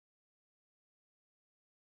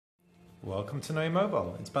Welcome to Know Your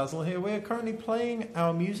Mobile. It's Basil here. We're currently playing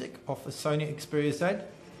our music off a Sony Xperia Z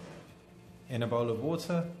in a bowl of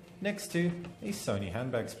water next to a Sony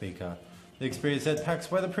handbag speaker. The Xperia Z packs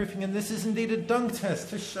weatherproofing, and this is indeed a dunk test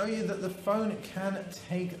to show you that the phone can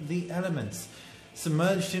take the elements.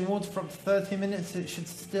 Submerged in water for up to 30 minutes, it should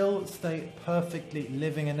still stay perfectly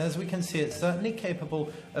living, and as we can see, it's certainly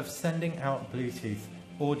capable of sending out Bluetooth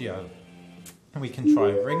audio. We can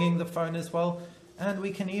try ringing the phone as well, and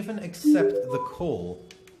we can even accept the call.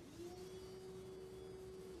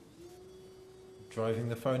 Driving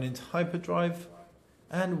the phone into hyperdrive,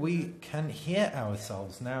 and we can hear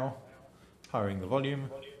ourselves now. Lowering the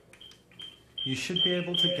volume. You should be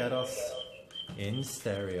able to get us in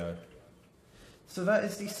stereo. So that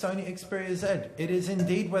is the Sony Xperia Z. It is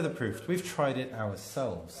indeed weatherproofed. We've tried it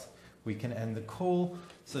ourselves. We can end the call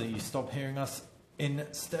so that you stop hearing us in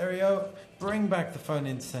stereo, bring back the phone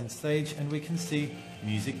into center stage, and we can see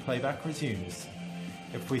music playback resumes.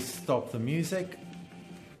 If we stop the music,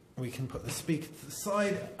 we can put the speaker to the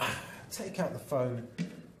side, take out the phone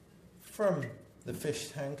from the fish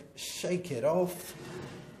tank, shake it off,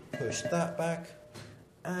 push that back,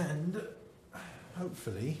 and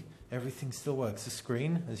hopefully everything still works. The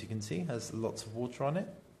screen, as you can see, has lots of water on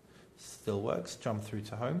it. Still works. Jump through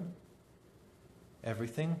to home.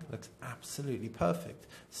 Everything looks absolutely perfect.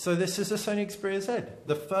 So this is a Sony Xperia Z,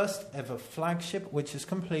 the first ever flagship which is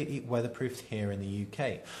completely weatherproofed here in the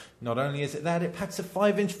UK. Not only is it that, it packs a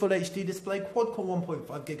 5-inch Full HD display, quad-core 1.5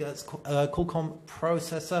 GHz Qualcomm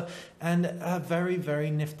processor, and a very,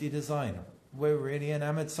 very nifty design. We're really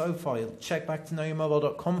enamored so far. Check back to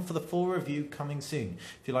knowyourmobile.com for the full review coming soon.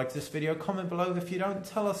 If you like this video, comment below. If you don't,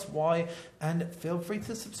 tell us why, and feel free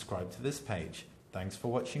to subscribe to this page. Thanks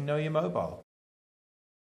for watching Know Your Mobile.